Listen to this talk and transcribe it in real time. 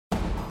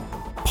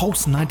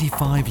Pulse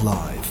 95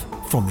 Live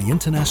from the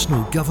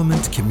International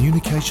Government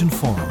Communication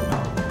Forum.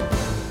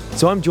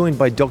 So I'm joined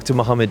by Dr.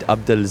 Mohamed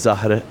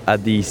Abdulzaher,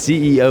 the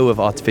CEO of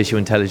Artificial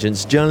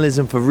Intelligence,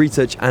 Journalism for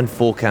Research and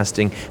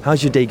Forecasting.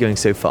 How's your day going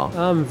so far?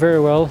 Very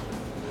well.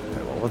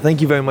 Well,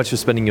 thank you very much for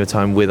spending your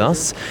time with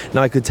us.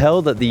 Now, I could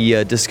tell that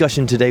the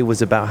discussion today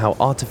was about how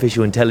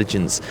artificial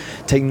intelligence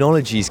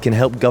technologies can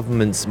help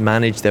governments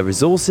manage their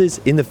resources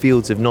in the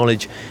fields of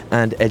knowledge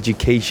and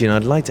education.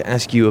 I'd like to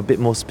ask you a bit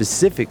more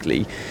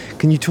specifically,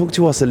 can you talk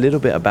to us a little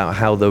bit about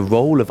how the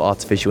role of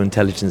artificial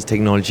intelligence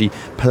technology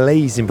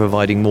plays in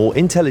providing more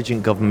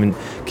intelligent government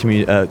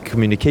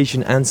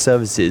communication and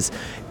services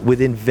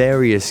within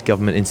various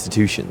government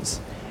institutions?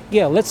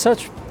 Yeah, let's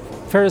start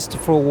first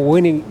for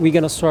when we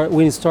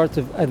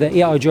started at the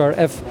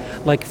IGCF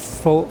like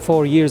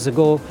 4 years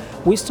ago.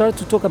 We started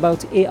to talk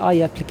about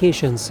AI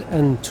applications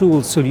and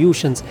tools,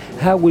 solutions,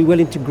 how we will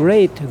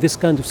integrate this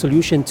kind of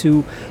solution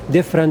to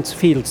different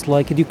fields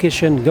like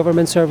education,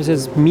 government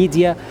services,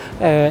 media,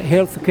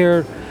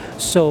 healthcare.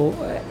 So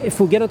if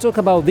we're going to talk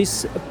about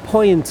this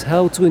point,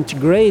 how to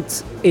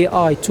integrate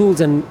AI tools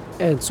and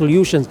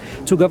solutions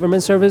to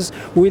government service,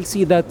 we'll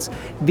see that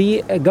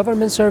the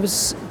government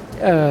service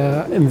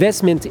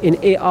investment in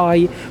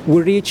AI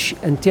will reach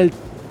until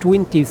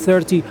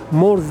 2030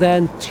 more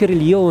than $1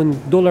 trillion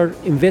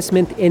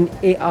investment in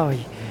AI,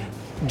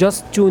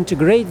 just to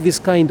integrate this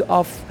kind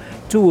of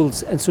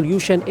tools and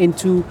solution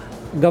into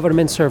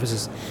government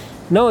services.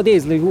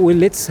 Nowadays,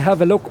 let's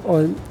have a look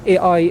on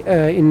AI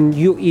in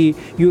UAE.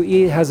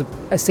 UAE has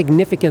a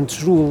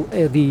significant role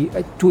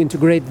to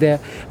integrate the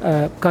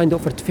kind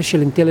of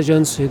artificial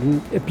intelligence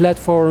in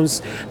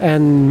platforms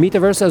and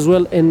metaverse as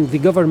well in the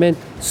government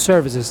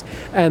services.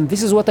 And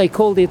this is what I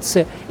called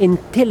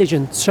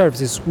intelligent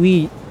services.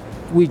 We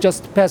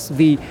just passed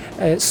the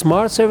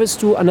smart service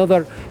to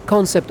another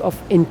concept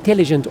of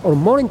intelligent or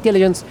more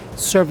intelligent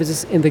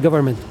services in the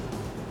government.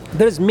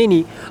 There's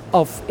many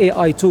of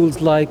AI tools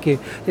like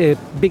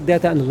big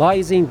data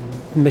analyzing,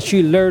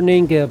 machine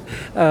learning,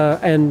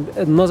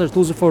 and other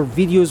tools for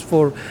videos,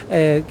 for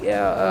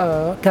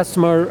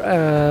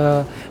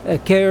customer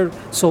care.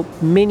 So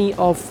many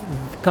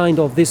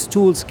of these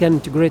tools can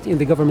integrate in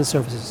the government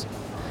services.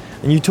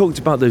 And you talked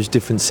about those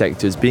different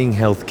sectors, being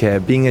healthcare,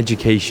 being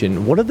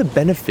education. What are the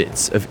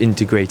benefits of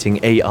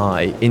integrating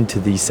AI into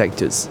these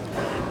sectors?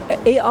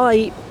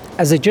 AI,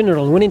 as a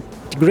general, when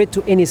integrate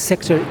to any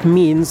sector, it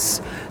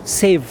means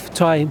save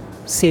time,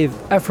 save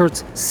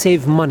effort,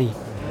 save money.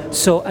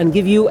 So, and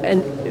give you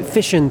an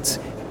efficient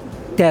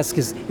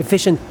tasks,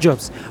 efficient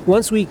jobs.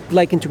 Once we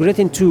integrate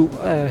into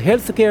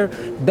healthcare,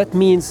 that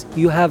means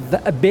you have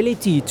the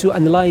ability to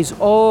analyze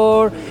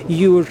all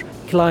your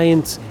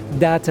client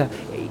data,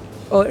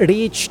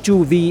 reach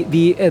to the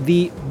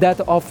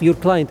data of your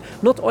client.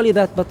 Not only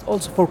that, but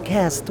also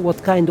forecast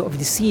what kind of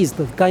disease,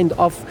 what kind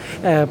of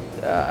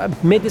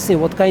medicine,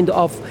 what kind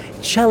of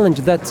challenge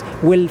that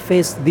will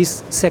face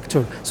this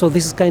sector. So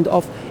this is kind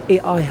of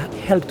AI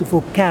help to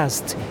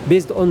forecast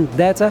based on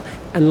data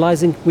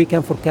analyzing. We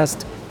can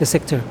forecast the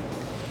sector.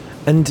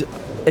 And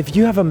if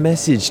you have a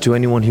message to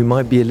anyone who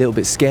might be a little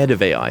bit scared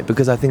of AI,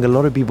 because I think a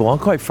lot of people are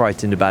quite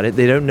frightened about it,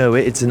 they don't know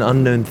it, it's an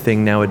unknown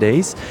thing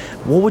nowadays,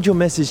 what would your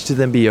message to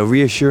them be, a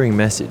reassuring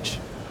message?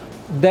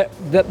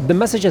 The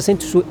message I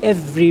sent to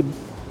every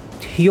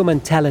human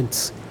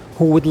talent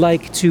who would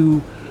like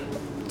to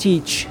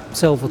teach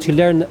self or to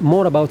learn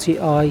more about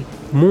AI,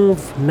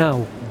 move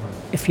now.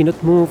 If you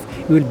not move,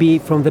 you will be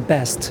from the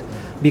best.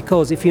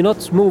 Because if you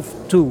not move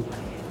to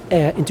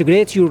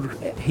integrate your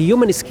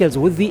human skills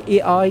with the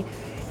AI,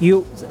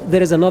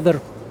 there is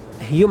another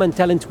human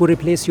talent who will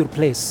replace your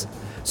place.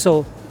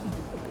 So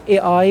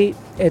AI,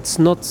 it's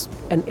not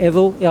an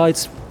evil, AI,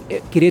 it's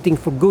creating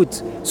for good.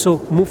 So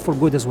move for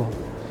good as well.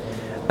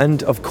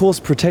 And of course,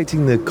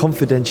 protecting the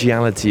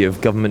confidentiality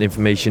of government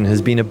information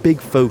has been a big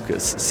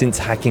focus since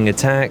hacking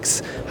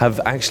attacks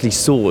have actually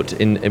soared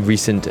in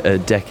recent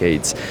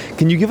decades.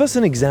 Can you give us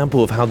an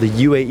example of how the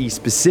UAE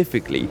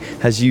specifically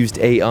has used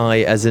AI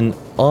as an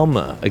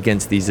armor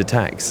against these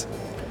attacks?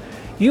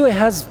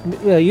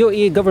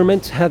 UAE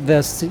government had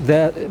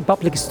the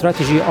public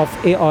strategy of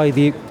AI.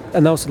 They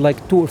announced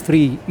 2 or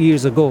 3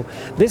 years ago.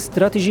 This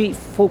strategy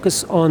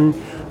focused on,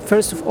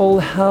 first of all,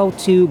 how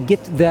to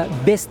get the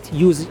best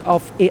use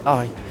of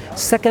AI.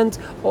 Second,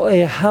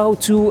 how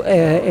to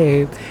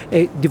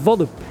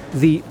develop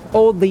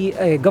all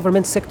the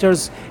government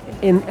sectors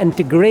and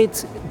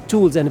integrate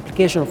tools and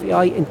application of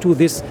AI into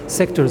these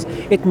sectors.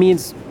 It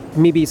means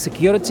maybe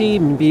security,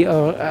 maybe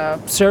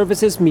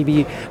services,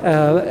 maybe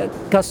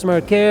customer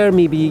care,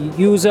 maybe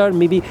user,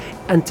 maybe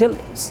until,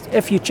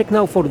 if you check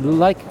now for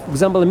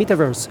example,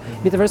 Metaverse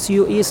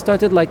UAE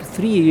started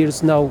 3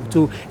 years now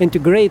to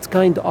integrate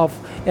kind of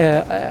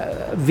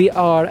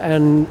VR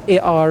and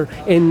AR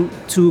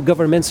into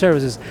government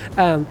services.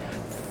 And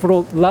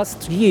for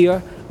last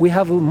year, we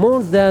have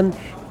more than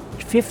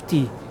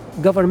 50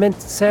 government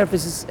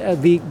services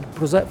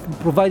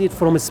provided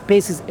from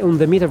spaces on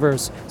the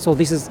metaverse. So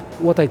this is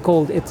what I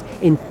called it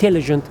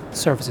intelligent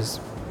services.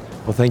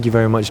 Well, thank you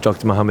very much,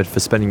 Dr. Mohamed, for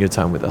spending your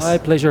time with us. My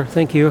pleasure.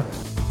 Thank you.